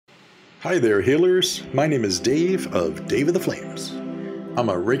Hi there, healers. My name is Dave of Dave of the Flames. I'm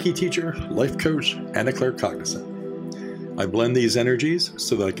a Reiki teacher, life coach, and a claircognizant. I blend these energies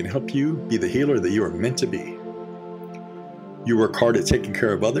so that I can help you be the healer that you are meant to be. You work hard at taking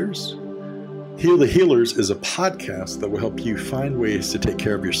care of others. Heal the Healers is a podcast that will help you find ways to take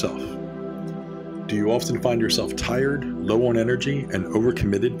care of yourself. Do you often find yourself tired, low on energy, and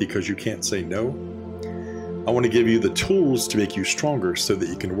overcommitted because you can't say no? I want to give you the tools to make you stronger so that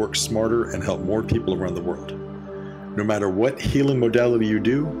you can work smarter and help more people around the world. No matter what healing modality you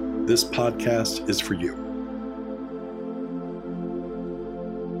do, this podcast is for you.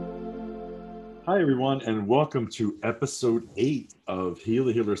 Hi, everyone, and welcome to episode 8 of Heal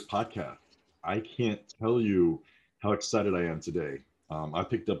the Healers podcast. I can't tell you how excited I am today. I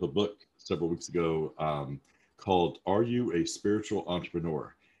picked up a book several weeks ago called Are You a Spiritual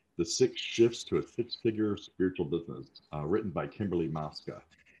Entrepreneur? The 6 Shifts to a Six-Figure Spiritual Business, written by Kimberly Mosca.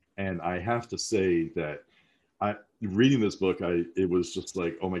 And I have to say that reading this book, it was just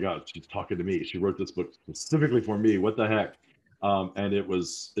like, oh my God, she's talking to me. She wrote this book specifically for me. What the heck? And it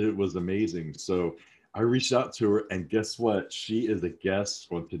was amazing. So I reached out to her, and guess what? She is a guest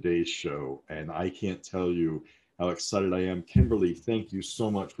on today's show, and I can't tell you how excited I am. Kimberly, thank you so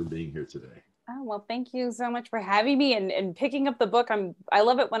much for being here today. Oh, well, thank you so much for having me and picking up the book. I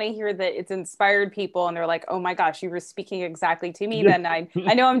love it when I hear that it's inspired people and they're like, oh my gosh, you were speaking exactly to me. Then I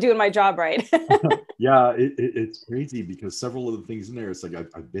know I'm doing my job right. Yeah, it's crazy because several of the things in there, it's like,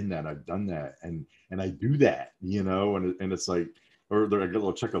 I've been that, I've done that, and I do that, and it's like, or I get a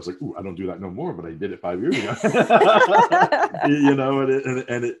little checkups like, ooh, I don't do that no more, but I did it 5 years ago.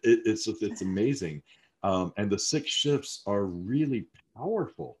 It's amazing. And the 6 shifts are really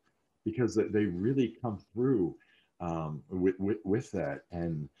powerful because they really come through with that.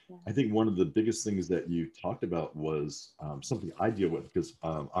 And yeah. I think one of the biggest things that you talked about was something I deal with because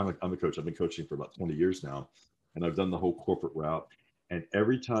I'm a coach. I've been coaching for about 20 years now, and I've done the whole corporate route. And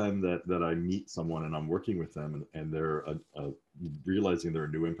every time that I meet someone and I'm working with them and they're realizing they're a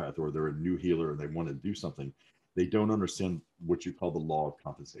new empath or they're a new healer and they want to do something, they don't understand what you call the law of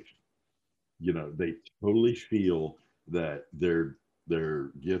compensation. They totally feel that their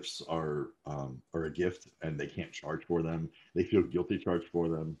gifts are a gift and they can't charge for them. They feel guilty charged for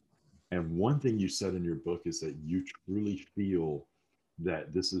them. And one thing you said in your book is that you truly feel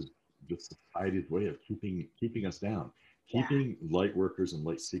that this is just society's way of keeping us down, keeping light workers and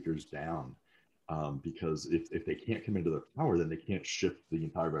light seekers down. Because if they can't come into their power, then they can't shift the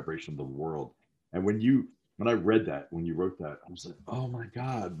entire vibration of the world. And when I read that, when you wrote that, I was like, oh my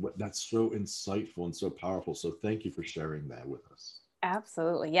God, that's so insightful and so powerful. So thank you for sharing that with us.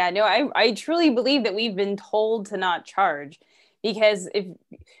 Absolutely. Yeah, no, I truly believe that we've been told to not charge because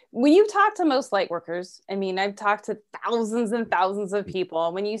when you talk to most light workers, I mean, I've talked to thousands and thousands of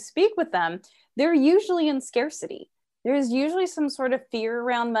people. When you speak with them, they're usually in scarcity. There's usually some sort of fear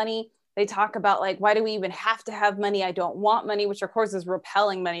around money. They talk about like, why do we even have to have money? I don't want money, which of course is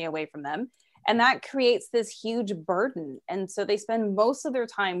repelling money away from them. And that creates this huge burden. And so they spend most of their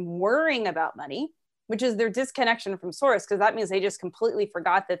time worrying about money, which is their disconnection from source, because that means they just completely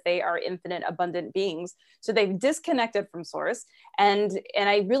forgot that they are infinite, abundant beings. So they've disconnected from source. And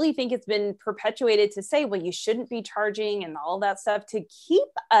I really think it's been perpetuated to say, well, you shouldn't be charging and all that stuff to keep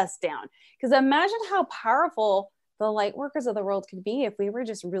us down. Because imagine how powerful the light workers of the world could be if we were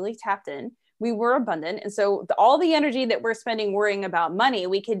just really tapped in. We were abundant. And so all the energy that we're spending worrying about money,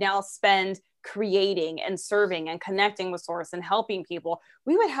 we could now spend creating and serving and connecting with source and helping people.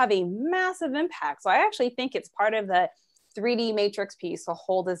 We would have a massive impact. So I actually think it's part of the 3D matrix piece to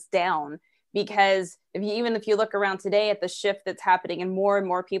hold us down, because if you look around today at the shift that's happening and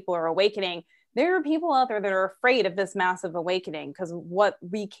more people are awakening, there are people out there that are afraid of this massive awakening because what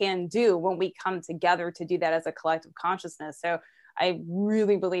we can do when we come together to do that as a collective consciousness. So I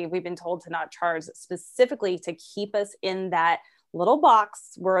really believe we've been told to not charge specifically to keep us in that little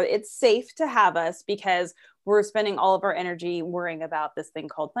box where it's safe to have us, because we're spending all of our energy worrying about this thing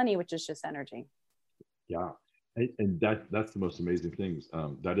called money, which is just energy. Yeah. And that's the most amazing thing.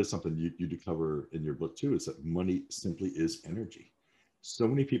 That is something you do cover in your book too, is that money simply is energy. So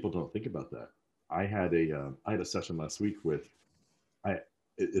many people don't think about that. I had a session last week with,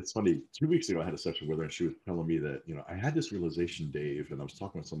 it's funny, 2 weeks ago I had a session with her and she was telling me that, I had this realization, Dave, and I was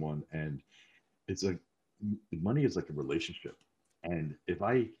talking with someone, and it's like, money is like a relationship. And if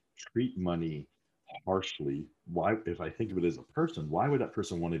I treat money harshly, if I think of it as a person, why would that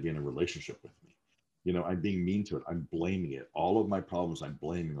person want to be in a relationship with me? I'm being mean to it. I'm blaming it. All of my problems, I'm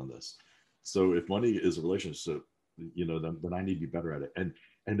blaming on this. So if money is a relationship, then I need to be better at it.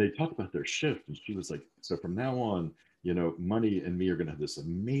 And they talk about their shift. And she was like, so from now on, you know, money and me are going to have this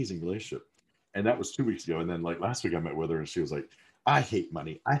amazing relationship. And that was 2 weeks ago. And then like last week I met with her and she was like, I hate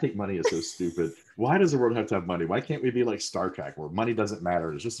money. I think money is so stupid. Why does the world have to have money? Why can't we be like Star Trek where money doesn't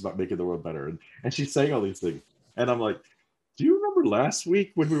matter? It's just about making the world better. And she's saying all these things. And I'm like, do you remember last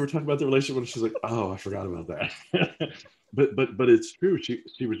week when we were talking about the relationship? And she's like, oh, I forgot about that. but it's true.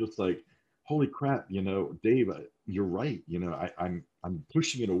 She was just like, holy crap, you know, Dave, you're right. You know, I'm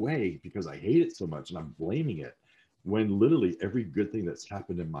pushing it away because I hate it so much and I'm blaming it when literally every good thing that's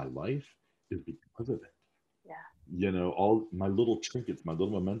happened in my life is because of it. Yeah. You know, all my little trinkets, my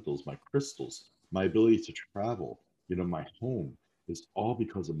little mementos, my crystals, my ability to travel, you know, my home is all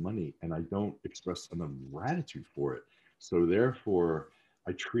because of money. And I don't express enough gratitude for it. So therefore,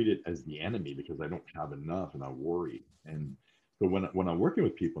 I treat it as the enemy because I don't have enough and I worry. And so when I'm working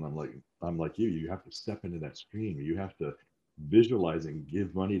with people and I'm like you have to step into that stream. You have to visualize and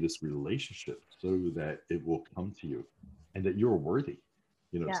give money this relationship so that it will come to you and that you're worthy.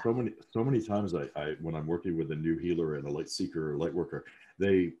 You know, Yeah. so many times I when I'm working with a new healer and a light seeker or light worker,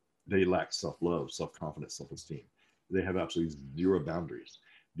 they lack self-love, self-confidence, self-esteem. They have absolutely zero boundaries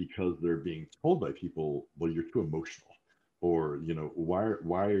because they're being told by people, well, you're too emotional, or you know,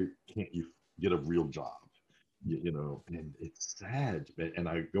 why can't you get a real job? You know, and it's sad. And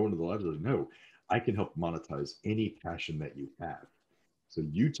I go into the lives of no, I can help monetize any passion that you have. So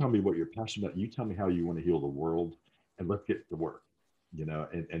you tell me what you're passionate about. You tell me how you want to heal the world, and let's get to work. You know,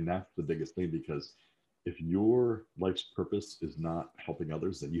 and that's the biggest thing because if your life's purpose is not helping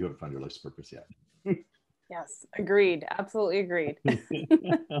others, then you haven't found your life's purpose yet. Yes, agreed. Absolutely agreed.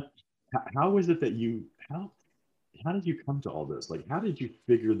 How is it that how did you come to all this? Like, how did you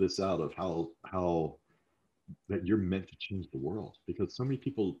figure this out of how that you're meant to change the world? Because so many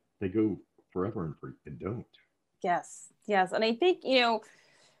people they go forever and don't. Yes, yes. And I think,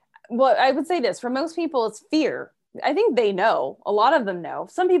 well, I would say this for most people, it's fear. I think they know. A lot of them know.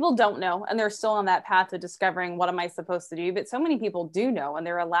 Some people don't know, and they're still on that path of discovering what am I supposed to do. But so many people do know, and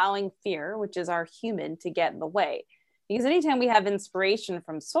they're allowing fear, which is our human, to get in the way. Because anytime we have inspiration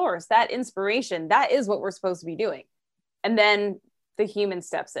from source, that inspiration, that is what we're supposed to be doing. And then the human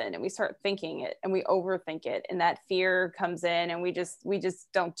steps in and we start thinking it and we overthink it, and that fear comes in and we just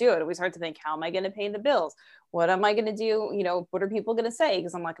don't do it. And we start to think, how am I going to pay the bills? What am I going to do? What are people going to say?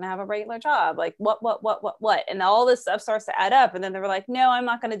 Because I'm not going to have a regular job. Like what? And all this stuff starts to add up. And then they're like, no, I'm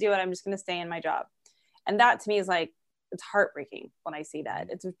not going to do it. I'm just going to stay in my job. And that to me is like, it's heartbreaking when I see that.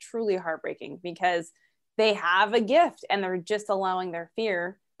 It's truly heartbreaking because they have a gift and they're just allowing their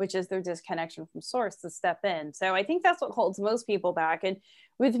fear, which is their disconnection from source, to step in. So I think that's what holds most people back. And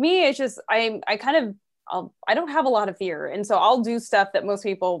with me, it's just, I don't have a lot of fear. And so I'll do stuff that most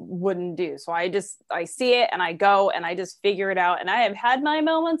people wouldn't do. So I see it and I go and I just figure it out. And I have had my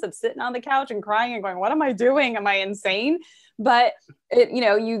moments of sitting on the couch and crying and going, what am I doing? Am I insane? But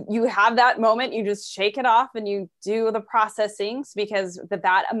you have that moment, you just shake it off and you do the processings because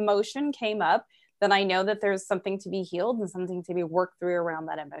that emotion came up. Then I know that there's something to be healed and something to be worked through around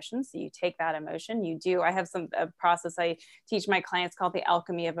that emotion. So you take that emotion, I have a process I teach my clients called the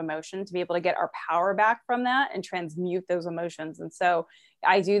alchemy of emotion, to be able to get our power back from that and transmute those emotions. And so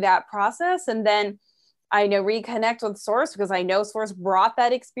I do that process, and then I reconnect with source because I know source brought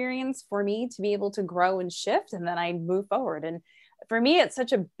that experience for me to be able to grow and shift. And then I move forward. And for me, it's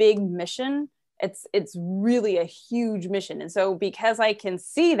such a big mission. It's really a huge mission. And so because I can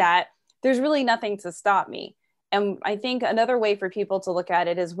see that, there's really nothing to stop me. And I think another way for people to look at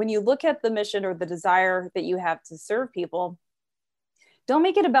it is when you look at the mission or the desire that you have to serve people, don't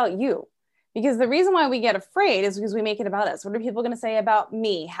make it about you. Because the reason why we get afraid is because we make it about us. What are people going to say about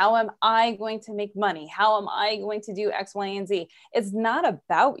me? How am I going to make money? How am I going to do X, Y, and Z? It's not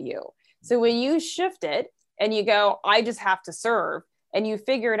about you. So when you shift it and you go, I just have to serve, and you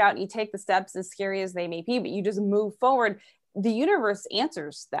figure it out and you take the steps, as scary as they may be, but you just move forward, the universe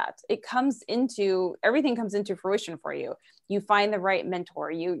answers that. Everything comes into fruition for you. You find the right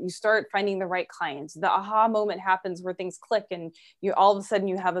mentor, you start finding the right clients. The aha moment happens where things click and you all of a sudden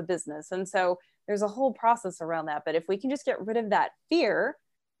you have a business. And so there's a whole process around that. But if we can just get rid of that fear,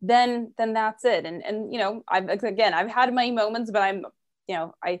 then that's it. And I've had my moments, but I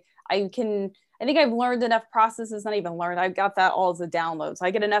think I've learned enough processes, not even learned, I've got that all as a download. So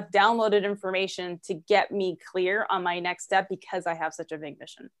I get enough downloaded information to get me clear on my next step because I have such a big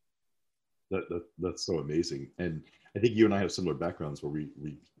mission. That's so amazing. And I think you and I have similar backgrounds where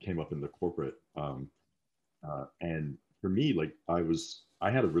we came up in the corporate. And for me, like I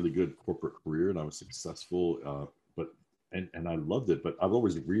had a really good corporate career and I was successful, and I loved it, but I've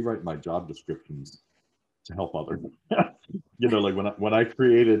always rewrite my job descriptions to help others. Like when I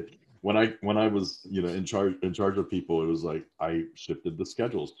created when I was, in charge of people, it was like I shifted the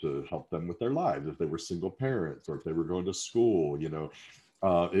schedules to help them with their lives if they were single parents or if they were going to school,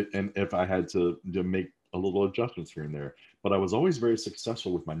 and if I had to make a little adjustments here and there. But I was always very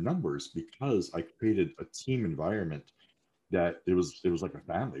successful with my numbers because I created a team environment that it was like a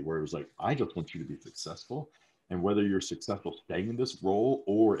family where it was like, I just want you to be successful. And whether you're successful staying in this role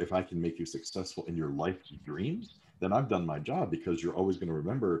or if I can make you successful in your life dreams, then I've done my job, because you're always going to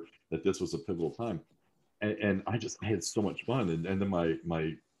remember that this was a pivotal time. And I had so much fun. And then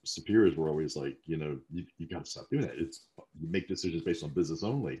my superiors were always like, you got to stop doing that. You make decisions based on business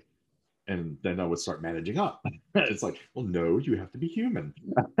only. And then I would start managing up. It's like, well, no, you have to be human.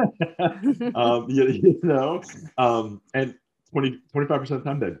 And 25% of the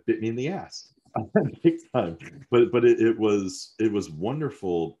time that bit me in the ass. Big time. But it was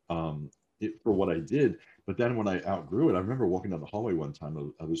wonderful, for what I did. But then when I outgrew it, I remember walking down the hallway one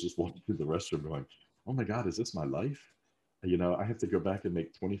time. I was just walking through the restroom going, oh my God, is this my life? I have to go back and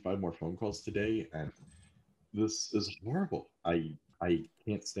make 25 more phone calls today, and this is horrible. I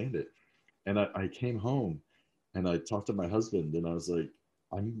can't stand it. And I came home and I talked to my husband, and I was like,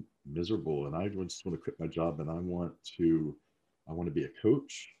 I'm miserable and I just want to quit my job, and I want to be a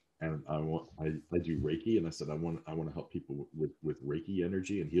coach, and I do Reiki. And I said, I want to help people with Reiki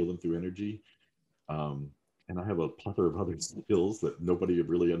energy and heal them through energy. And I have a plethora of other skills that nobody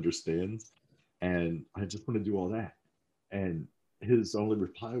really understands. And I just want to do all that. And his only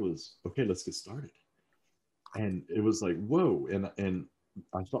reply was, okay, let's get started. And it was like, whoa. And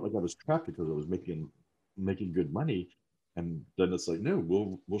I felt like I was trapped because I was making good money. And then it's like, no,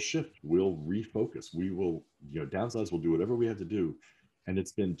 we'll shift, we'll refocus, we will, downsize, we'll do whatever we have to do. And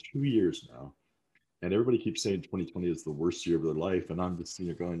it's been 2 years now. And everybody keeps saying 2020 is the worst year of their life. And I'm just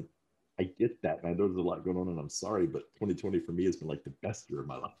going, I get that. And I know there's a lot going on, and I'm sorry, but 2020 for me has been like the best year of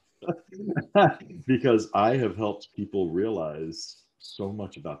my life. Because I have helped people realize so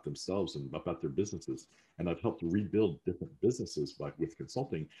much about themselves and about their businesses. And I've helped rebuild different businesses with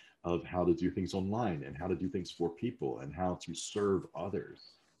consulting, of how to do things online and how to do things for people and how to serve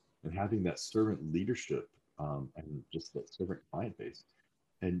others, and having that servant leadership, and just that servant client base.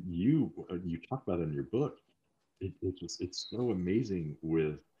 And you talk about it in your book. It's so amazing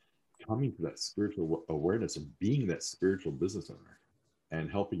with coming to that spiritual awareness of being that spiritual business owner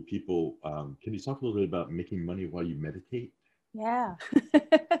and helping people. Can you talk a little bit about making money while you meditate? Yeah,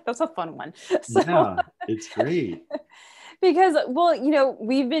 that's a fun one. Yeah, it's great. Because, well,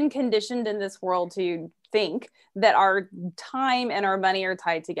 we've been conditioned in this world to think that our time and our money are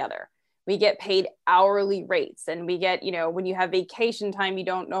tied together. We get paid hourly rates, and we get, when you have vacation time, you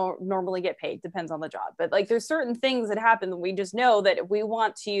don't normally get paid. Depends on the job. But like, there's certain things that happen that we just know that if we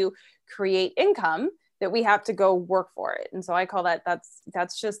want to create income, that we have to go work for it. And so I call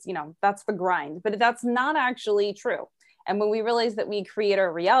that's just, that's the grind, but that's not actually true. And when we realize that we create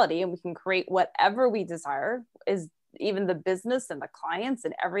our reality and we can create whatever we desire, is even the business and the clients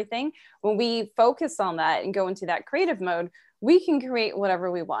and everything, when we focus on that and go into that creative mode, we can create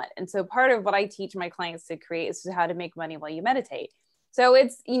whatever we want. And so part of what I teach my clients to create is how to make money while you meditate. So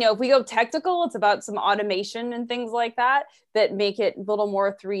it's, if we go technical, it's about some automation and things like that make it a little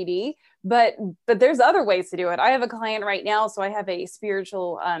more 3D, but there's other ways to do it. I have a client right now. So I have a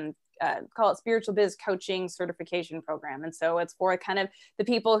spiritual, call it spiritual biz coaching certification program. And so it's for kind of the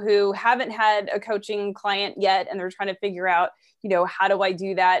people who haven't had a coaching client yet, and they're trying to figure out, how do I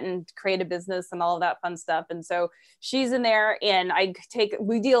do that and create a business and all of that fun stuff. And so she's in there, and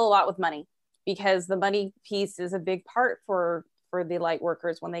we deal a lot with money, because the money piece is a big part for the light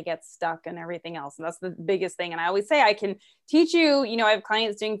workers when they get stuck and everything else. And that's the biggest thing. And I always say, I can teach you, I have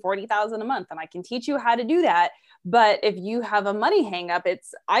clients doing 40,000 a month, and I can teach you how to do that. But if you have a money hang up,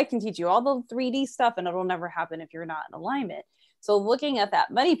 I can teach you all the 3D stuff, and it'll never happen if you're not in alignment. So looking at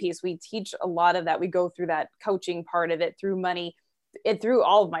that money piece, we teach a lot of that. We go through that coaching part of it through money, through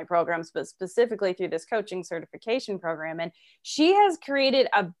all of my programs, but specifically through this coaching certification program. And she has created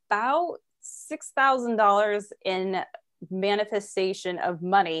about $6,000 in manifestation of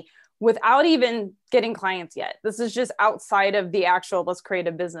money without even getting clients yet. This is just outside of the actual, let's create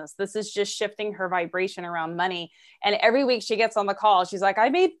a business. This is just shifting her vibration around money. And every week she gets on the call, she's like, I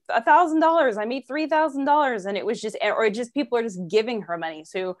made $1,000, I made $3,000. And it was just, or just people are just giving her money.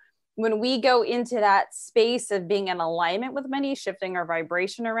 So when we go into that space of being in alignment with money, shifting our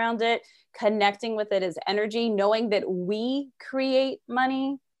vibration around it, connecting with it as energy, knowing that we create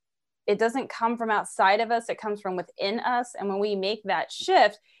money, it doesn't come from outside of us, it comes from within us. And when we make that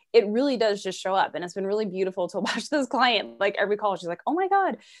shift, it really does just show up. And it's been really beautiful to watch this client, like every call, she's like, oh my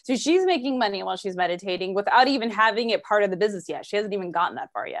God. So she's making money while she's meditating without even having it part of the business yet. She hasn't even gotten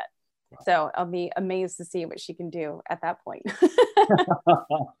that far yet. So I'll be amazed to see what she can do at that point.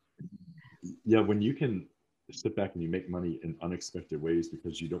 Yeah, when you can sit back and you make money in unexpected ways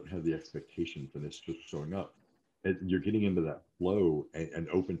because you don't have the expectation for this just showing up, and you're getting into that flow and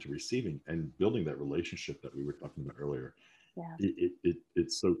open to receiving and building that relationship that we were talking about earlier. Yeah.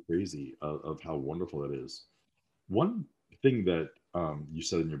 It's so crazy of how wonderful it is. One thing that you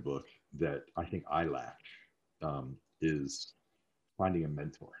said in your book that I think I lack is finding a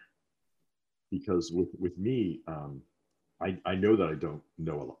mentor. Because with me, I know that I don't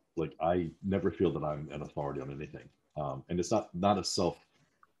know a lot. Like I never feel that I'm an authority on anything, and it's not a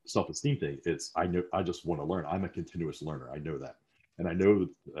self-esteem thing. It's I just want to learn. I'm a continuous learner. I know that, and I know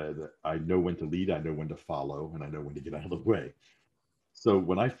that I know when to lead. I know when to follow, and I know when to get out of the way. So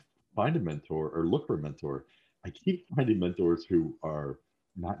when I find a mentor or look for a mentor, I keep finding mentors who are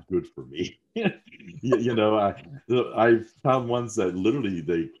not good for me. You know, I've found ones that literally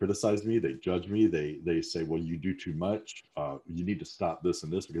they criticize me, they judge me, they say, well, you do too much. You need to stop this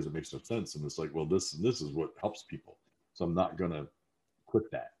and this because it makes no sense. And it's like, well, this and this is what helps people. So I'm not gonna quit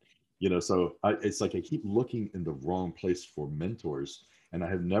that. You know, so it's like I keep looking in the wrong place for mentors, and I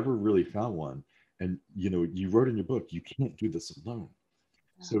have never really found one. And you know, you wrote in your book, you can't do this alone.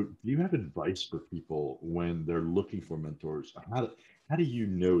 So, do you have advice for people when they're looking for mentors? How do you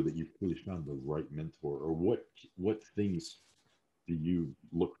know that you've really found the right mentor, or what things do you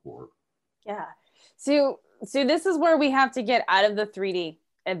look for? Yeah. So this is where we have to get out of the 3D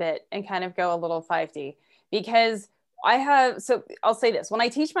a bit and kind of go a little 5D, because so I'll say this, when I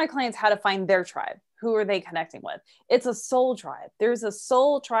teach my clients how to find their tribe, who are they connecting with? It's a soul tribe. There's a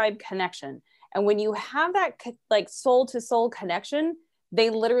soul tribe connection. And when you have that like soul to soul connection, they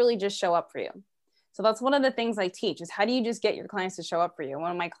literally just show up for you. So that's one of the things I teach is how do you just get your clients to show up for you?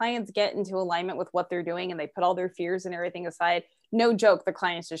 When my clients get into alignment with what they're doing and they put all their fears and everything aside, no joke, the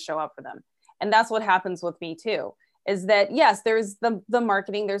clients just show up for them. And that's what happens with me too, is that yes, there's the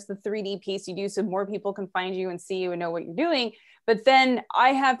marketing, there's the 3D piece you do so more people can find you and see you and know what you're doing. But then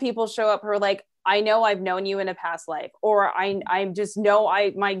I have people show up who are like, I know I've known you in a past life, or I just know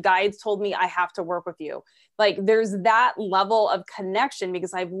my guides told me I have to work with you. Like there's that level of connection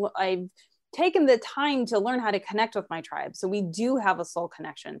because I've taken the time to learn how to connect with my tribe. So we do have a soul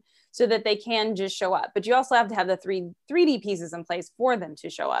connection so that they can just show up. But you also have to have the 3D pieces in place for them to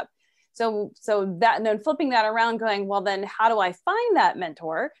show up. So that, and then flipping that around going, well, then how do I find that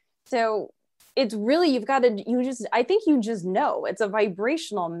mentor? So it's really, I think you just know it's a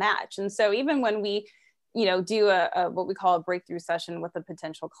vibrational match. And so even when we, do a what we call a breakthrough session with a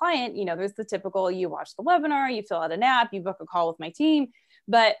potential client, there's the typical, you watch the webinar, you fill out an app, you book a call with my team,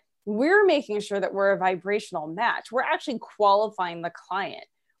 but we're making sure that we're a vibrational match. We're actually qualifying the client.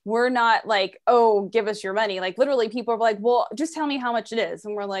 We're not like, oh, give us your money. Like literally people are like, well, just tell me how much it is.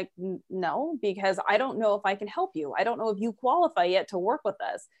 And we're like, no, because I don't know if I can help you. I don't know if you qualify yet to work with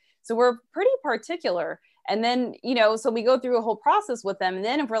us. So we're pretty particular. And then, so we go through a whole process with them. And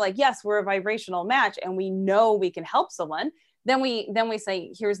then if we're like, yes, we're a vibrational match and we know we can help someone, then we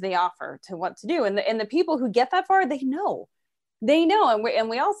say, here's the offer to what to do. And the people who get that far, they know. And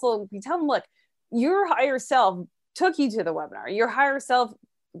we tell them, look, your higher self took you to the webinar. Your higher self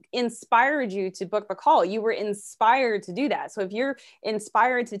inspired you to book the call. You were inspired to do that. So if you're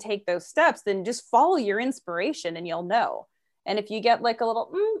inspired to take those steps, then just follow your inspiration and you'll know. And if you get like a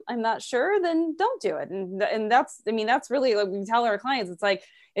little, I'm not sure, then don't do it. And that's really like we tell our clients, it's like,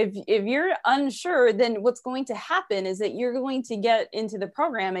 if you're unsure, then what's going to happen is that you're going to get into the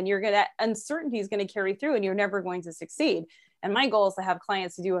program and uncertainty is going to carry through and you're never going to succeed. And my goal is to have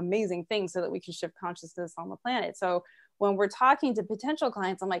clients to do amazing things so that we can shift consciousness on the planet. So when we're talking to potential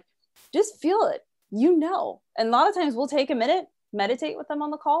clients, I'm like, just feel it, And a lot of times we'll take a minute, meditate with them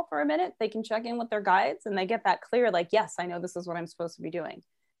on the call for a minute. They can check in with their guides and they get that clear, like, yes, I know this is what I'm supposed to be doing.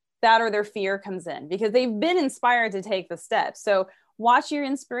 That or their fear comes in because they've been inspired to take the steps. So watch your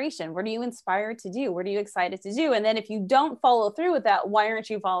inspiration. What are you inspired to do? What are you excited to do? And then if you don't follow through with that, why aren't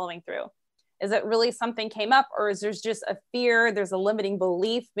you following through? Is it really something came up, or is there just a fear? There's a limiting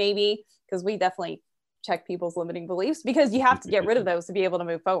belief, maybe, because we definitely check people's limiting beliefs because you have to get rid of those to be able to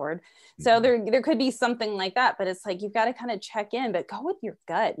move forward. So there could be something like that, but it's like, you've got to kind of check in, but go with your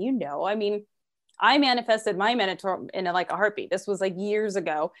gut. I mean, I manifested my mentor in like a heartbeat. This was like years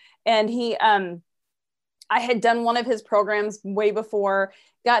ago. And I had done one of his programs way before,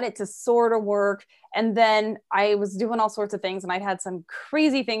 gotten it to sort of work. And then I was doing all sorts of things and I'd had some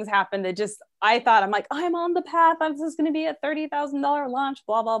crazy things happen that just, I thought, I'm like, I'm on the path. This is going to be a $30,000 launch,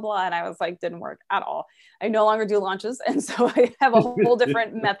 blah, blah, blah. And I was like, didn't work at all. I no longer do launches. And so I have a whole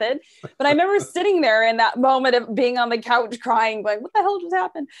different method. But I remember sitting there in that moment of being on the couch crying, like, what the hell just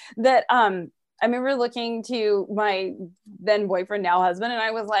happened? That I remember looking to my then boyfriend, now husband, and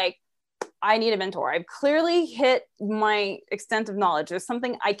I was like, I need a mentor. I've clearly hit my extent of knowledge. There's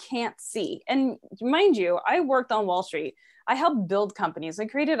something I can't see. And mind you, I worked on Wall Street. I helped build companies. I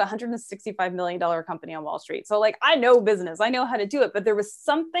created a $165 million company on Wall Street. So like, I know business, I know how to do it, but there was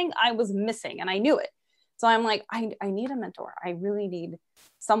something I was missing and I knew it. So I'm like, I need a mentor. I really need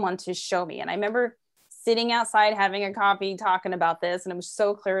someone to show me. And I remember sitting outside, having a coffee, talking about this, and it was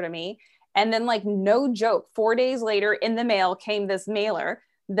so clear to me. And then like, no joke, 4 days later in the mail came this mailer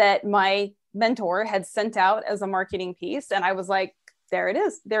that my mentor had sent out as a marketing piece. And I was like, there it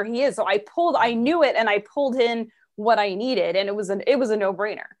is. There he is. So I knew it. And I pulled in what I needed. And it was a no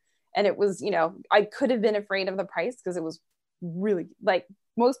brainer. And it was, I could have been afraid of the price because it was really like,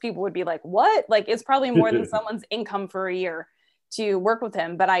 most people would be like, what? Like, it's probably more than someone's income for a year to work with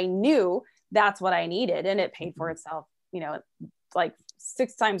him. But I knew that's what I needed. And it paid for itself, like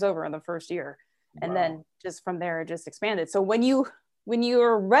 6 times over in the first year. And then just from there, it just expanded. So when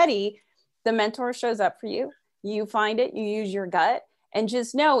you're ready, the mentor shows up for you, you find it, you use your gut, and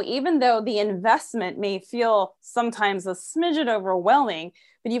just know, even though the investment may feel sometimes a smidgen overwhelming,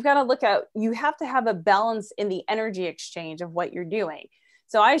 but you've got to look at, you have to have a balance in the energy exchange of what you're doing.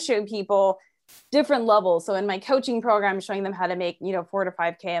 So I show people different levels. So in my coaching program, I'm showing them how to make, 4 to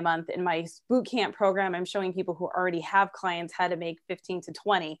 5K a month. In my boot camp program, I'm showing people who already have clients how to make 15 to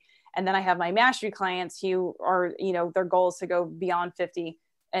 20. And then I have my mastery clients who are, their goal is to go beyond 50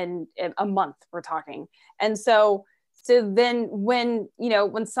 and a month, we're talking. And so then when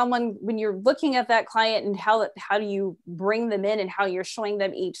you're looking at that client and how do you bring them in and how you're showing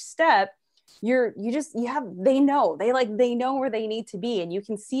them each step, they know where they need to be, and you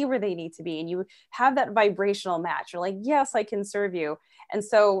can see where they need to be, and you have that vibrational match. You're like, yes, I can serve you. And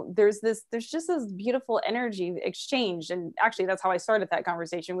so there's just this beautiful energy exchange. And actually that's how I started that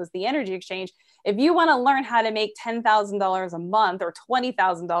conversation, was the energy exchange. If you want to learn how to make $10,000 a month or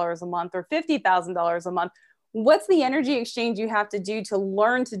 $20,000 a month or $50,000 a month, what's the energy exchange you have to do to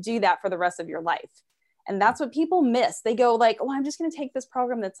learn to do that for the rest of your life? And that's what people miss. They go like, oh, I'm just going to take this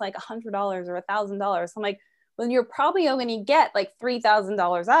program that's like $100 or $1,000. I'm like, well, you're probably only going to get like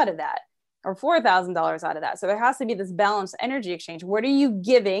 $3,000 out of that or $4,000 out of that. So there has to be this balanced energy exchange. What are you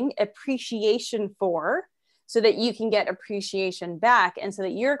giving appreciation for, so that you can get appreciation back, and so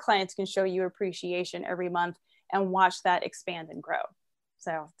that your clients can show you appreciation every month and watch that expand and grow.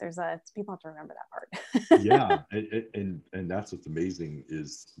 So people have to remember that part. Yeah. And that's what's amazing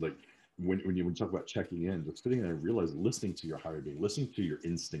is like, when you talk about checking in, just sitting there and realize, listening to your higher being, listening to your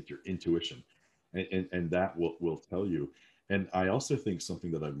instinct, your intuition, and that will tell you. And I also think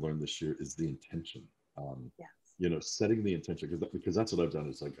something that I've learned this year is the intention. Yes. Setting the intention, because that's what I've done.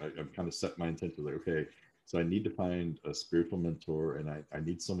 Is like I've kind of set my intention, like, okay, so I need to find a spiritual mentor, and I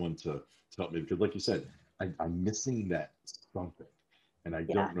need someone to help me, because like you said, I'm missing that something, and I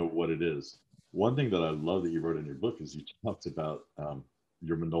don't know what it is. One thing that I love that you wrote in your book is you talked about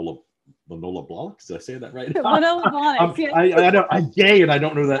your Manola Blahniks. Did I say that right? Manola Blahniks. Yeah. I'm gay and I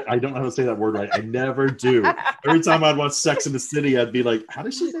don't know how to say that word right. I never do. Every time I'd watch Sex in the City, I'd be like, how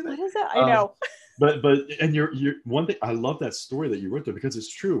does she say that? What is it? I know. But you're one thing, I love that story that you wrote there, because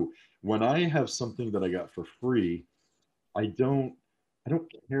it's true. When I have something that I got for free, I don't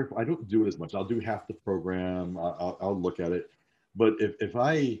care if I don't do it as much. I'll do half the program. I'll look at it. But if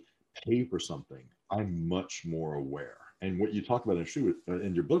I pay for something, I'm much more aware. And what you talk about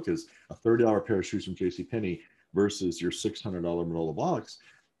in your book is a $30 pair of shoes from JCPenney versus your $600 Manola Blahniks,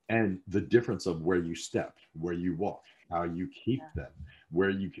 and the difference of where you step, where you walk, how you keep them,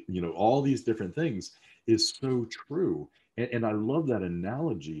 where all these different things is so true. And I love that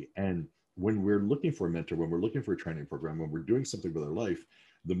analogy. And when we're looking for a mentor, when we're looking for a training program, when we're doing something with our life,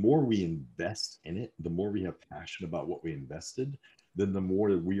 the more we invest in it, the more we have passion about what we invested, then the more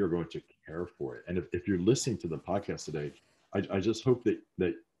that we are going to care for it. And if you're listening to the podcast today, I just hope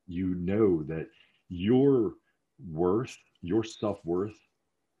that you know that your worth, your self-worth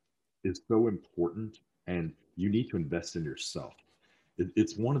is so important, and you need to invest in yourself.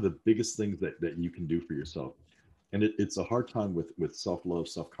 It's one of the biggest things that you can do for yourself. And it's a hard time with self-love,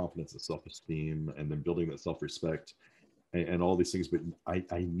 self-confidence, and self-esteem, and then building that self-respect and all these things. But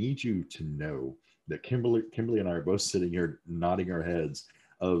I need you to know that Kimberly and I are both sitting here nodding our heads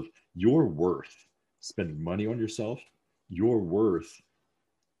of your worth spending money on yourself, your worth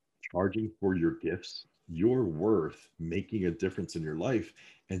charging for your gifts, your worth making a difference in your life.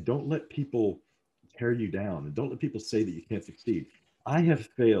 and don't let people tear you down, and don't let people say that you can't succeed. I have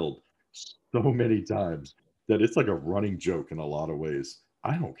failed so many times that it's like a running joke in a lot of ways.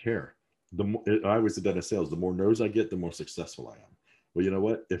 I don't care. The more, I always said that in sales, the more no's I get, the more successful I am. Well, you know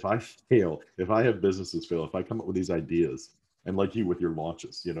what? If I fail, if I have businesses fail, if I come up with these ideas, and like you with your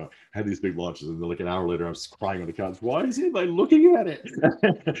launches, have these big launches, and then like an hour later, I'm just crying on the couch. Why is anybody looking at it?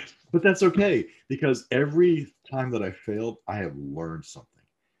 But that's okay, because every time that I failed, I have learned something.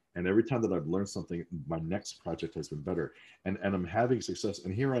 And every time that I've learned something, my next project has been better. And I'm having success.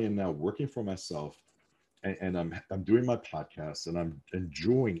 And here I am now working for myself, and I'm doing my podcast, and I'm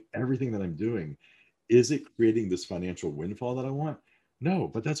enjoying everything that I'm doing. Is it creating this financial windfall that I want? No,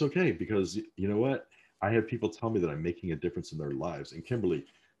 but that's okay, because you know what? I have people tell me that I'm making a difference in their lives. And Kimberly,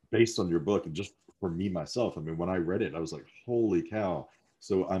 based on your book, and just for me myself, I mean, when I read it, I was like, holy cow.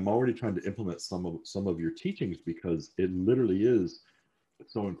 So I'm already trying to implement some of your teachings, because it literally is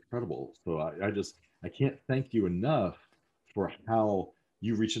so incredible. So I can't thank you enough for how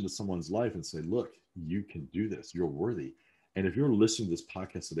you reach into someone's life and say, look, you can do this. You're worthy. And if you're listening to this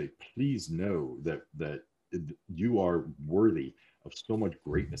podcast today, please know that you are worthy of so much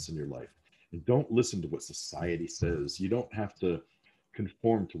greatness in your life. And don't listen to what society says. You don't have to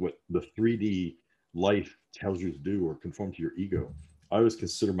conform to what the 3D life tells you to do, or conform to your ego. I always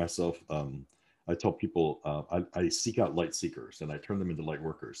consider myself, I tell people, I seek out light seekers, and I turn them into light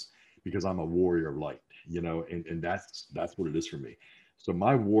workers, because I'm a warrior of light, and that's what it is for me. So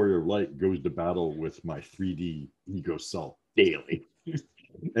my warrior of light goes to battle with my 3D ego self daily.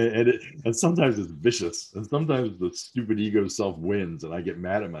 And sometimes it's vicious, and sometimes the stupid ego self wins, and I get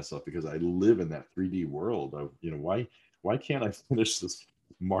mad at myself because I live in that 3D world of, why can't I finish this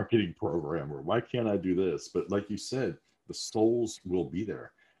marketing program, or why can't I do this? But like you said, the souls will be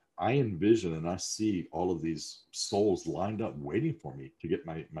there. I envision and I see all of these souls lined up waiting for me to get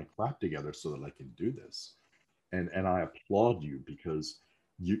my crap together so that I can do this. And I applaud you, because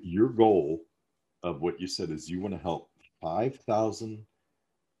your goal of what you said is you want to help 5,000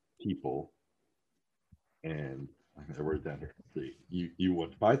 people. And I wrote it down here. See, you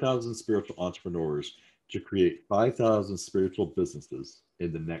want 5,000 spiritual entrepreneurs to create 5,000 spiritual businesses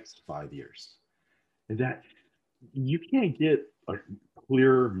in the next 5 years. And that, you can't get a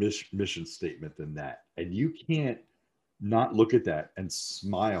clearer mission statement than that. And you can't not look at that and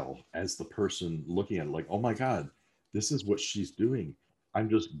smile as the person looking at it, like, oh my God, this is what she's doing. I'm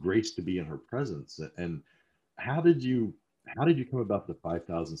just graced to be in her presence. And how did you come about the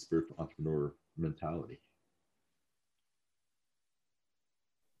 5,000 spiritual entrepreneur mentality?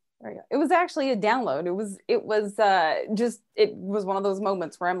 There you go. It was actually a download. It was one of those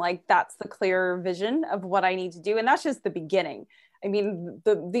moments where I'm like, that's the clear vision of what I need to do. And that's just the beginning. I mean,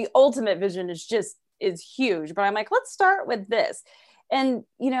 the ultimate vision is huge, but I'm like, let's start with this. And,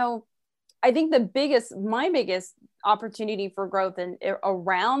 I think my biggest opportunity for growth and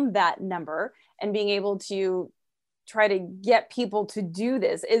around that number, and being able to try to get people to do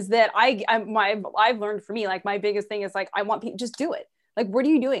this, is that I've learned, for me, like, my biggest thing is, like, I want people just do it. Like, what are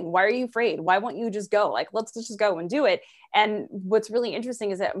you doing? Why are you afraid? Why won't you just go? Like, let's just go and do it. And what's really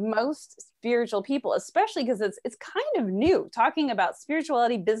interesting is that most spiritual people, especially because it's kind of new, talking about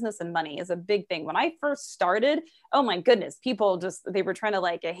spirituality, business, and money is a big thing. When I first started, oh my goodness, people they were trying to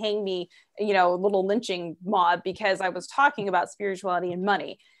like hang me, little lynching mob, because I was talking about spirituality and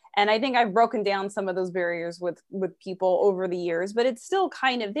money. And I think I've broken down some of those barriers with people over the years, but it's still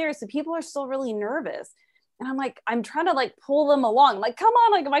kind of there. So people are still really nervous. And I'm like, I'm trying to like pull them along. Like, come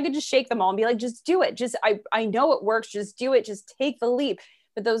on, like if I could just shake them all and be like, just do it. I know it works. Just do it. Just take the leap.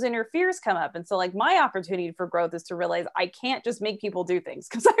 But those inner fears come up. And so like my opportunity for growth is to realize I can't just make people do things,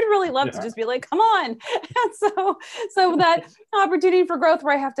 because I'd really love to just be like, come on. And so that opportunity for growth,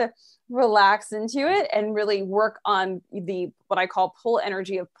 where I have to relax into it and really work on what I call pull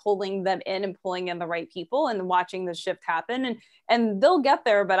energy, of pulling them in and pulling in the right people and watching the shift happen. And they'll get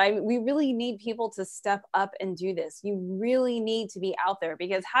there, but we really need people to step up and do this. You really need to be out there,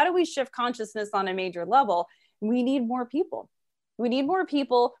 because how do we shift consciousness on a major level? We need more people. We need more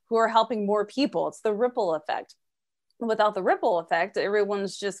people who are helping more people. It's the ripple effect. Without the ripple effect,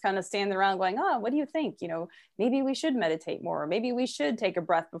 everyone's just kind of standing around going, oh, what do you think? Maybe we should meditate more. Maybe we should take a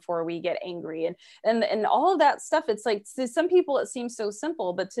breath before we get angry. And all of that stuff. It's like, to some people, it seems so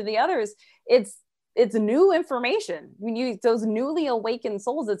simple, but to the others, it's new information. Those newly awakened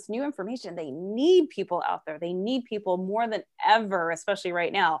souls, it's new information. They need people out there. They need people more than ever, especially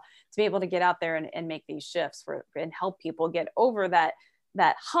right now, to be able to get out there and make these shifts and help people get over that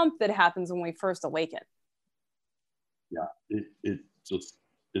hump that happens when we first awaken. Yeah,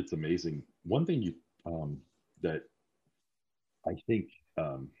 it's amazing. One thing that I think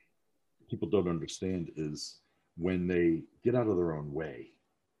people don't understand is when they get out of their own way,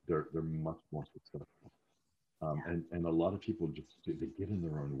 they're much more successful. And a lot of people just they get in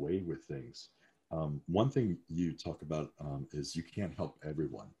their own way with things. One thing you talk about is you can't help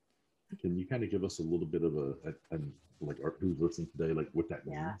everyone. Can you kind of give us a little bit of a like who's listening today, like what that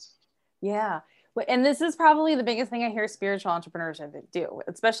means? Yeah. And this is probably the biggest thing I hear spiritual entrepreneurs do,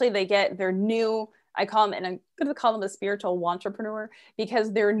 especially they're new. I call them, and I'm going to call them a spiritual entrepreneur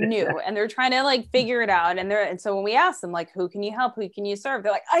because they're new and they're trying to like figure it out. And so when we ask them, like, who can you help? Who can you serve?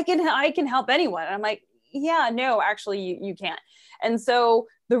 They're like, I can help anyone. And I'm like, yeah, no, actually you can't. And so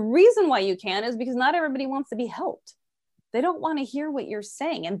the reason why you can is because not everybody wants to be helped. They don't want to hear what you're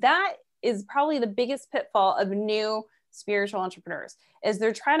saying. And that is probably the biggest pitfall of new spiritual entrepreneurs is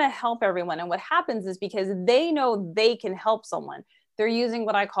they're trying to help everyone. And what happens is because they know they can help someone, they're using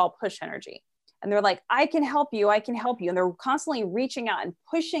what I call push energy. And they're like, I can help you. I can help you. And they're constantly reaching out and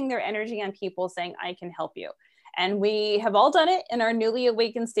pushing their energy on people saying, I can help you. And we have all done it in our newly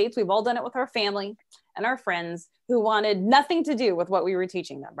awakened states. We've all done it with our family and our friends who wanted nothing to do with what we were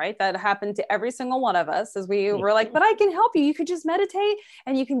teaching them, right? That happened to every single one of us as we were like, but I can help you. You could just meditate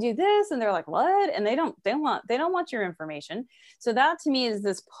and you can do this. And they're like, what? And they don't want your information. So that to me is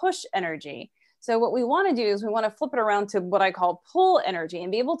this push energy. So what we want to do is we want to flip it around to what I call pull energy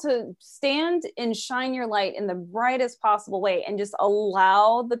and be able to stand and shine your light in the brightest possible way and just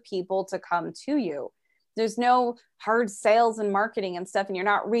allow the people to come to you. There's no hard sales and marketing and stuff. And you're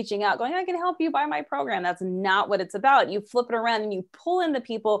not reaching out going, I can help you buy my program. That's not what it's about. You flip it around and you pull in the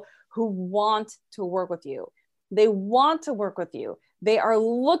people who want to work with you. They want to work with you. They are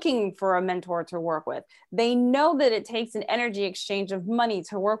looking for a mentor to work with. They know that it takes an energy exchange of money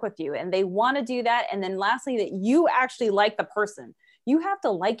to work with you. And they want to do that. And then lastly, that you actually like the person. You have to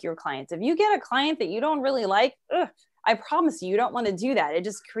like your clients. If you get a client that you don't really like, I promise you don't want to do that. It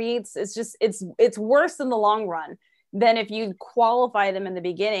just creates, it's worse in the long run than if you qualify them in the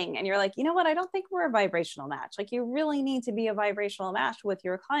beginning and you're like, you know what? I don't think we're a vibrational match. Like you really need to be a vibrational match with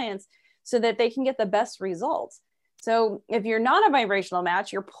your clients so that they can get the best results. So if you're not a vibrational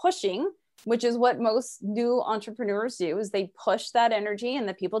match, you're pushing, which is what most new entrepreneurs do, is they push that energy and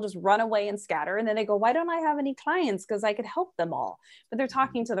the people just run away and scatter. And then they go, why don't I have any clients? Because I could help them all. But they're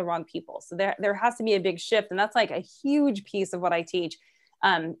talking to the wrong people. So there has to be a big shift. And that's like a huge piece of what I teach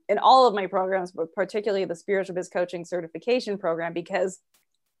in all of my programs, but particularly the Spiritual Biz Coaching Certification Program, because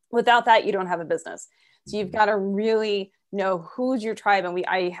without that, you don't have a business. So you've got to really know who's your tribe. And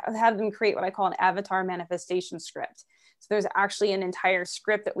I have them create what I call an avatar manifestation script. So there's actually an entire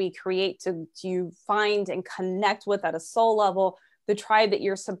script that we create to find and connect with at a soul level, the tribe that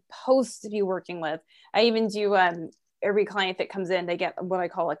you're supposed to be working with. I even do every client that comes in, they get what I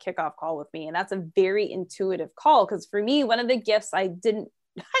call a kickoff call with me. And that's a very intuitive call. Because for me, one of the gifts I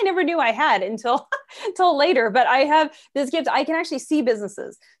never knew I had until later, but I have this gift. I can actually see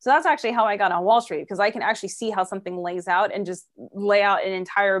businesses. So that's actually how I got on Wall Street, because I can actually see how something lays out and just lay out an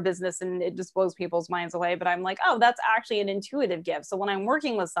entire business, and it just blows people's minds away. But I'm like, oh, that's actually an intuitive gift. So when I'm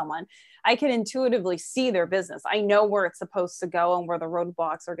working with someone, I can intuitively see their business. I know where it's supposed to go and where the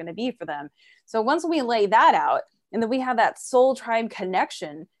roadblocks are going to be for them. So once we lay that out, and then we have that soul tribe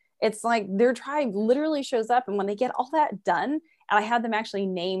connection, it's like their tribe literally shows up. And when they get all that done, and I had them actually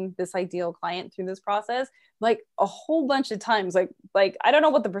name this ideal client through this process, like a whole bunch of times, like I don't know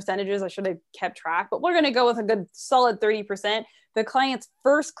what the percentage is. I should have kept track, but we're going to go with a good solid 30%. The client's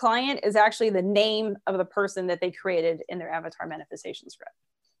first client is actually the name of the person that they created in their avatar manifestation script.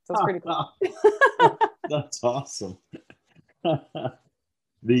 So it's pretty cool. That's awesome.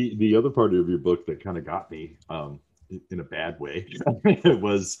 The other part of your book that kind of got me in a bad way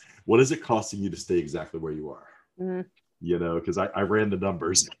was, what is it costing you to stay exactly where you are? Mm-hmm. You know, because I ran the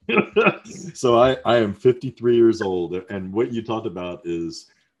numbers. So I am 53 years old. And what you talked about is,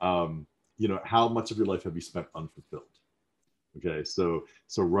 you know, how much of your life have you spent unfulfilled? Okay, so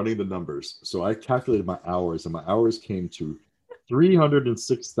running the numbers. So I calculated my hours, and my hours came to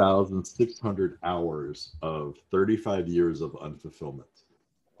 306,600 hours of 35 years of unfulfillment,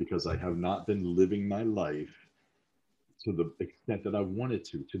 because I have not been living my life to the extent that I wanted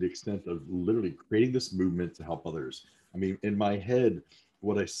to the extent of literally creating this movement to help others. I mean, in my head,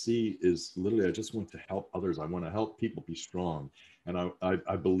 what I see is literally, I just want to help others. I want to help people be strong. And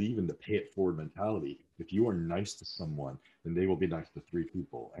I believe in the pay it forward mentality. If you are nice to someone, then they will be nice to 3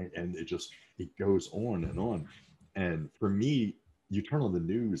 people. And it goes on and on. And for me, you turn on the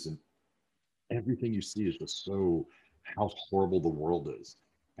news and everything you see is just so how horrible the world is.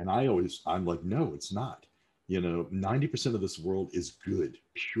 And I'm like, no, it's not. You know, 90% of this world is good,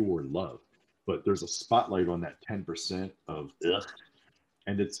 pure love. But there's a spotlight on that 10% of ugh.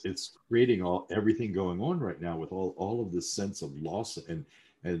 and it's creating everything going on right now with all of this sense of loss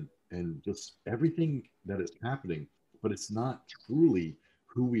and just everything that is happening. But it's not truly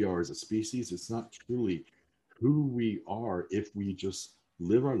who we are as a species. It's not truly who we are if we just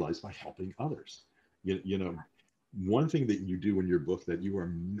live our lives by helping others. You know, one thing that you do in your book that you are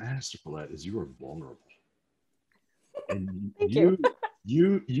masterful at is you are vulnerable, and Thank you.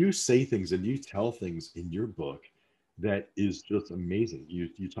 you say things and you tell things in your book that is just amazing.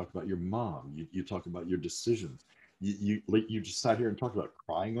 You talk about your mom. You talk about your decisions. You just sat here and talked about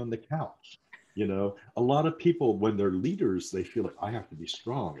crying on the couch. You know, a lot of people when they're leaders, they feel like I have to be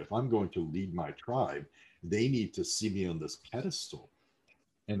strong. If I'm going to lead my tribe, they need to see me on this pedestal.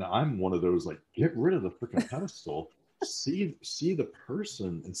 And I'm one of those like, get rid of the freaking pedestal, see the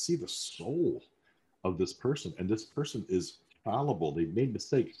person and see the soul of this person. And this person is fallible. They've made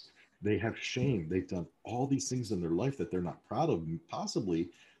mistakes. They have shame. They've done all these things in their life that they're not proud of, possibly,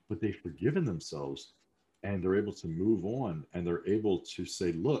 but they've forgiven themselves and they're able to move on and they're able to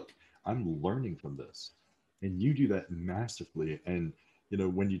say, look, I'm learning from this. And you do that masterfully. And, you know,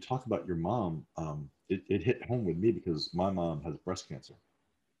 when you talk about your mom, it hit home with me because my mom has breast cancer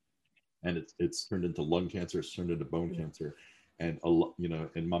and it's turned into lung cancer, it's turned into bone cancer, and you know,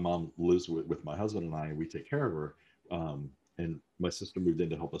 and my mom lives with my husband and I, and we take care of her. And my sister moved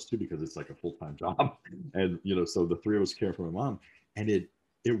in to help us too because it's like a full-time job, and you know, so the three of us care for my mom, and it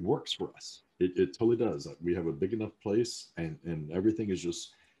works for us. It totally does. We have a big enough place, and everything is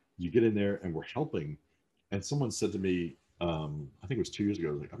just you get in there and we're helping. And someone said to me, I think it was 2 years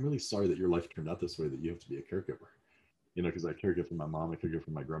ago, like, I'm really sorry that your life turned out this way, that you have to be a caregiver, you know, because I cared for my mom, I cared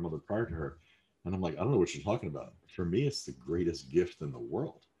for my grandmother prior to her. And I'm like, I don't know what you're talking about. For me, it's the greatest gift in the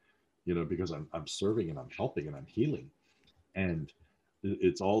world, you know, because I'm serving and I'm helping and I'm healing. And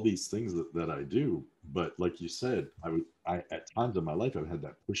it's all these things that I do. But like you said, I at times in my life, I've had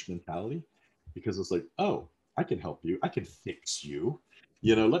that push mentality because it's like, oh, I can help you. I can fix you.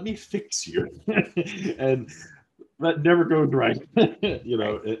 You know, let me fix you. And that never goes right. You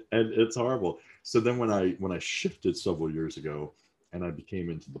know, Right. and it's horrible. So then when I shifted several years ago and I became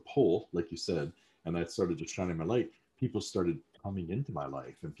into the pole, like you said, and I started just shining my light, people started coming into my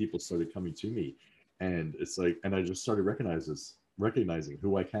life and people started coming to me. And it's like, and I just started recognizing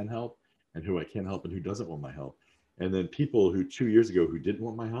who I can help and who I can't help and who doesn't want my help. And then people who 2 years ago who didn't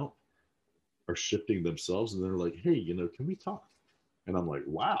want my help are shifting themselves and they're like, hey, you know, can we talk? And I'm like,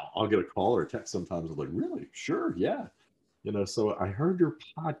 wow, I'll get a call or a text sometimes. I'm like, really? Sure, yeah. You know, so I heard your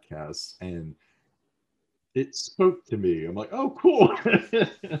podcast and it spoke to me. I'm like, oh, cool.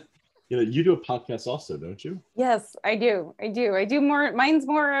 You know, you do a podcast also, don't you? Yes, I do. I do more. Mine's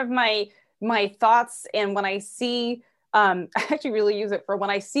more of my thoughts, and when I see, I actually really use it for when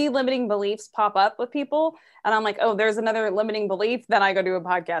I see limiting beliefs pop up with people, and I'm like, oh, there's another limiting belief. Then I go do a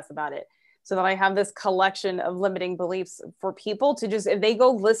podcast about it, so that I have this collection of limiting beliefs for people to just if they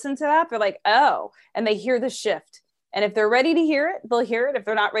go listen to that, they're like, oh, and they hear the shift. And if they're ready to hear it, they'll hear it. If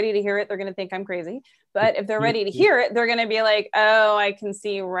they're not ready to hear it, they're going to think I'm crazy. But if they're ready to hear it, they're going to be like, oh, I can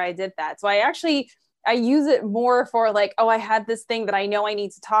see where I did that. So I use it more for like, oh, I had this thing that I know I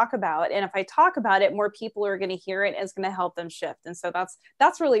need to talk about. And if I talk about it, more people are going to hear it and it's going to help them shift. And so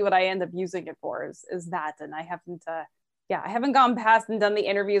that's really what I end up using it for is that. And I haven't gone past and done the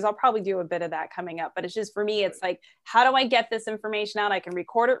interviews. I'll probably do a bit of that coming up, but it's just for me, it's like, how do I get this information out? I can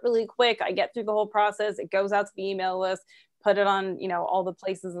record it really quick. I get through the whole process. It goes out to the email list, put it on, all the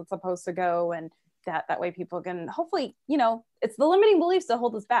places it's supposed to go. And that way people can hopefully, it's the limiting beliefs that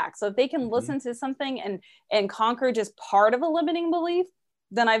hold us back. So if they can Mm-hmm. listen to something and conquer just part of a limiting belief,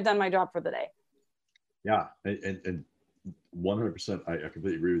 then I've done my job for the day. Yeah, and 100%, I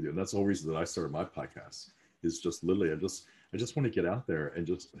completely agree with you, and that's the whole reason that I started my podcast. Is just literally, I just want to get out there and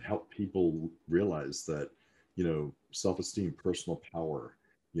just help people realize that, self-esteem, personal power,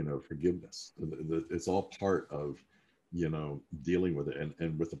 forgiveness, it's all part of, dealing with it.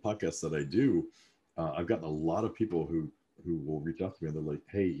 And with the podcast that I do, I've gotten a lot of people who will reach out to me and they're like,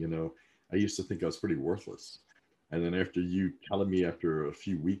 hey, I used to think I was pretty worthless. And then after you telling me after a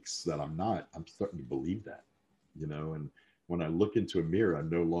few weeks that I'm not, I'm starting to believe that, and when I look into a mirror, I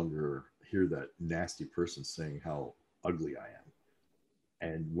no longer hear that nasty person saying how ugly I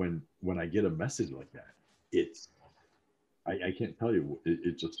am. And when I get a message like that, it's I can't tell you,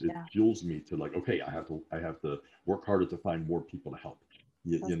 it Yeah, fuels me to like, okay, I have to work harder to find more people to help.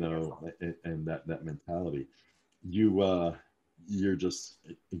 that's beautiful. And that mentality. You're just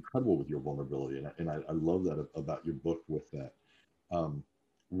incredible with your vulnerability, and I love that about your book with that. Um,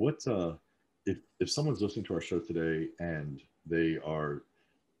 what if someone's listening to our show today and they are,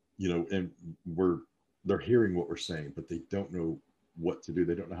 and they're hearing what we're saying, but they don't know what to do.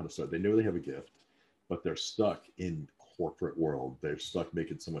 They don't know how to start. They know they have a gift, but they're stuck in corporate world. They're stuck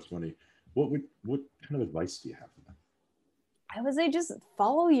making so much money. What kind of advice do you have for them? I would say just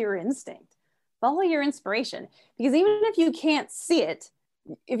follow your instinct, follow your inspiration, because even if you can't see it,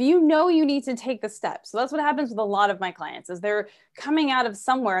 if you know you need to take the steps. So that's what happens with a lot of my clients is they're coming out of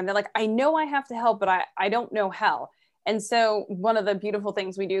somewhere and they're like, I know I have to help, but I don't know how. And so one of the beautiful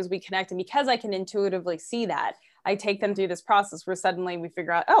things we do is we connect. And because I can intuitively see that, I take them through this process where suddenly we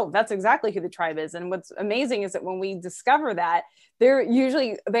figure out, oh, that's exactly who the tribe is. And what's amazing is that when we discover that, they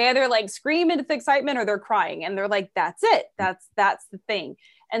either like scream into excitement or they're crying and they're like, that's it. That's the thing.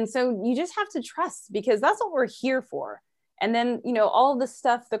 And so you just have to trust, because that's what we're here for. And then, all of the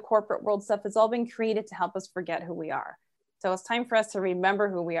stuff, the corporate world stuff, has all been created to help us forget who we are. So it's time for us to remember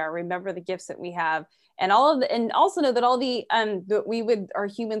who we are, remember the gifts that we have, and and also know that all the that our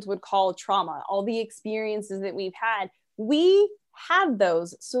humans would call trauma, all the experiences that we've had, we had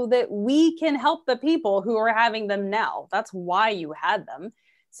those so that we can help the people who are having them now. That's why you had them.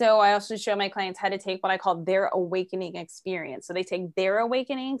 So I also show my clients how to take what I call their awakening experience. So they take their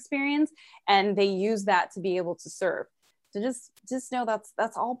awakening experience and they use that to be able to serve. So just know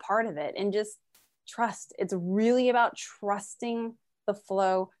that's all part of it, and just trust. It's really about trusting the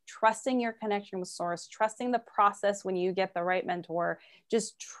flow, trusting your connection with source, trusting the process when you get the right mentor.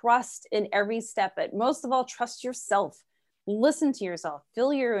 Just trust in every step, but most of all, trust yourself. Listen to yourself,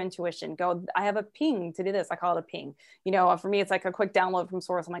 feel your intuition. Go, I have a ping to do this. I call it a ping. For me, it's like a quick download from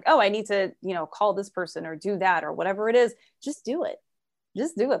source. I'm like, oh, I need to, call this person or do that or whatever it is. Just do it.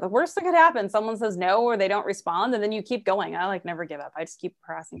 Just do it. The worst that could happen, someone says no or they don't respond, and then you keep going. I never give up. I just keep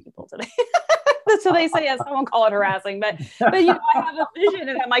harassing people today. So they say, yes, I won't call it harassing, but I have a vision,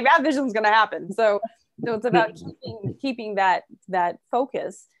 and I'm like, that vision's going to happen. So it's about keeping that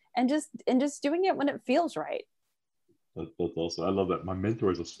focus and just doing it when it feels right. That's awesome. I love that. My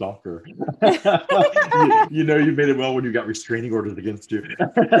mentor is a stalker. You made it well when you got restraining orders against you. It's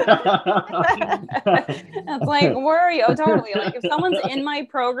like, where are you? Oh, totally. Like if someone's in my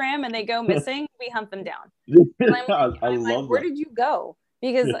program and they go missing, we hunt them down. I'm like, where did you go?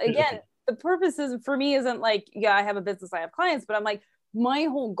 Because again, the purpose for me isn't like, yeah, I have a business, I have clients, but I'm like, my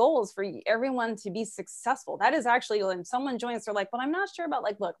whole goal is for everyone to be successful. That is actually when someone joins, they're like, well, I'm not sure about,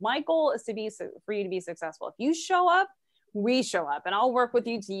 like, look, my goal is for you to be successful. If you show up, we show up, and I'll work with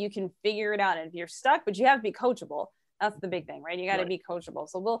you till you can figure it out. And if you're stuck, but you have to be coachable. That's the big thing, right? You got to be coachable.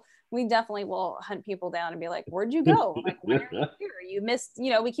 So we definitely will hunt people down and be like, where'd you go? Like, why are you here? You missed,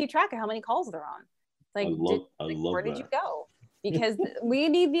 we keep track of how many calls they're on. Like, where did you go? Because we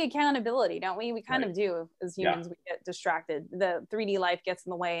need the accountability, don't we? We kind of do as humans. We get distracted. The 3D life gets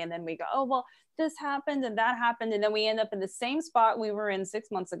in the way, and then we go, oh, well, this happened and that happened. And then we end up in the same spot we were in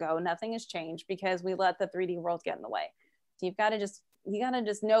 6 months ago. Nothing has changed because we let the 3D world get in the way. So you got to just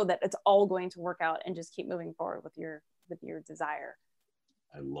know that it's all going to work out, and just keep moving forward with your desire.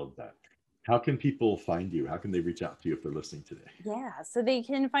 I love that. How can people find you? How can they reach out to you if they're listening today? Yeah, so they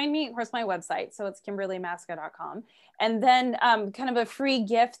can find me, of course, my website. So it's KimberlyMaska.com. And then kind of a free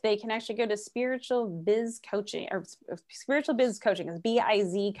gift, they can actually go to Spiritual Biz Coaching, or Spiritual Biz Coaching is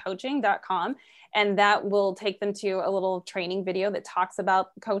bizcoaching.com. And that will take them to a little training video that talks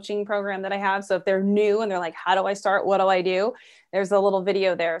about the coaching program that I have. So if they're new and they're like, how do I start? What do I do? There's a little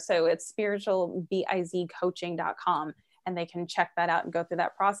video there. So it's spiritualbizcoaching.com. And they can check that out and go through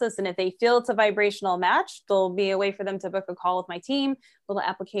that process. And if they feel it's a vibrational match, there'll be a way for them to book a call with my team, little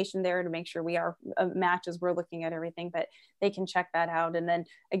application there to make sure we are a match as we're looking at everything, but they can check that out. And then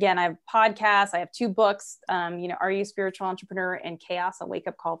again, I have podcasts, I have 2 books, Are You a Spiritual Entrepreneur? And Chaos, a Wake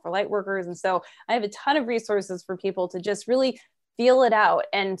Up Call for Lightworkers. And so I have a ton of resources for people to just really feel it out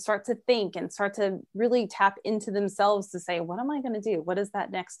and start to think and start to really tap into themselves to say, what am I going to do? What is that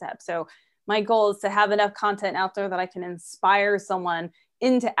next step? So my goal is to have enough content out there that I can inspire someone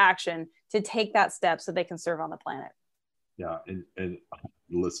into action to take that step so they can serve on the planet. Yeah. And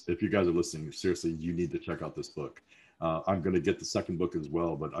listen, if you guys are listening, seriously, you need to check out this book. I'm going to get the second book as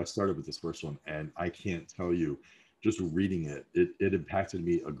well, but I started with this first one, and I can't tell you, just reading it impacted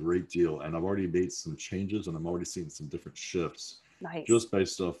me a great deal. And I've already made some changes, and I'm already seeing some different shifts. Nice. Just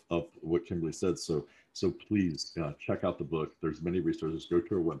based off of what Kimberly said. So please check out the book. There's many resources. Go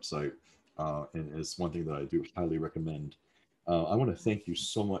to our website. And it's one thing that I do highly recommend. I want to thank you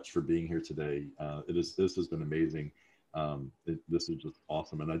so much for being here today. This has been amazing. This is just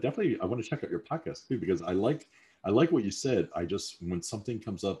awesome. And I want to check out your podcast too, because I like what you said. When something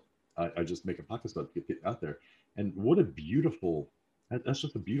comes up, I just make a podcast about it, get it out there. And what a that's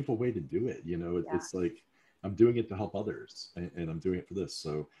just a beautiful way to do it. It's like, I'm doing it to help others, and I'm doing it for this.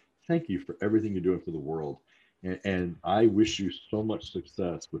 So thank you for everything you're doing for the world. And I wish you so much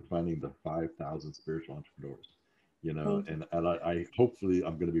success with finding the 5,000 spiritual entrepreneurs, you know, and I hopefully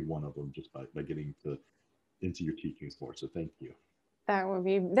I'm going to be one of them just by getting to into your teachings more. So thank you. That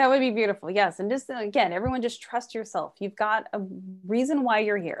would be beautiful. Yes. And just again, everyone just trust yourself. You've got a reason why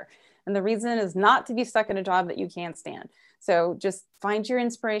you're here. And the reason is not to be stuck in a job that you can't stand. So just find your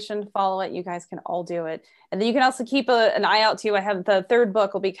inspiration, follow it. You guys can all do it. And then you can also keep an eye out too. I have the third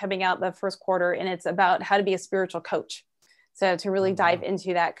book will be coming out the first quarter, and it's about how to be a spiritual coach. So to really dive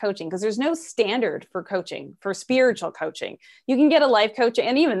into that coaching, because there's no standard for coaching, for spiritual coaching. You can get a life coach.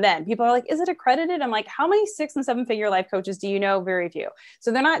 And even then people are like, is it accredited? I'm like, how many 6 and 7 figure life coaches do you know? Very few.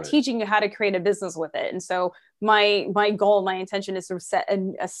 So they're not teaching you how to create a business with it. And so my goal, my intention is to set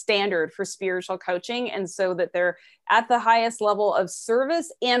a standard for spiritual coaching. And so that they're at the highest level of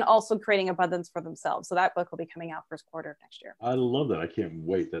service and also creating abundance for themselves. So that book will be coming out first quarter of next year. I love that. I can't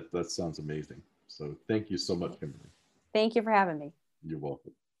wait. That sounds amazing. So thank you so much, Kimberly. Thank you for having me. You're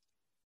welcome.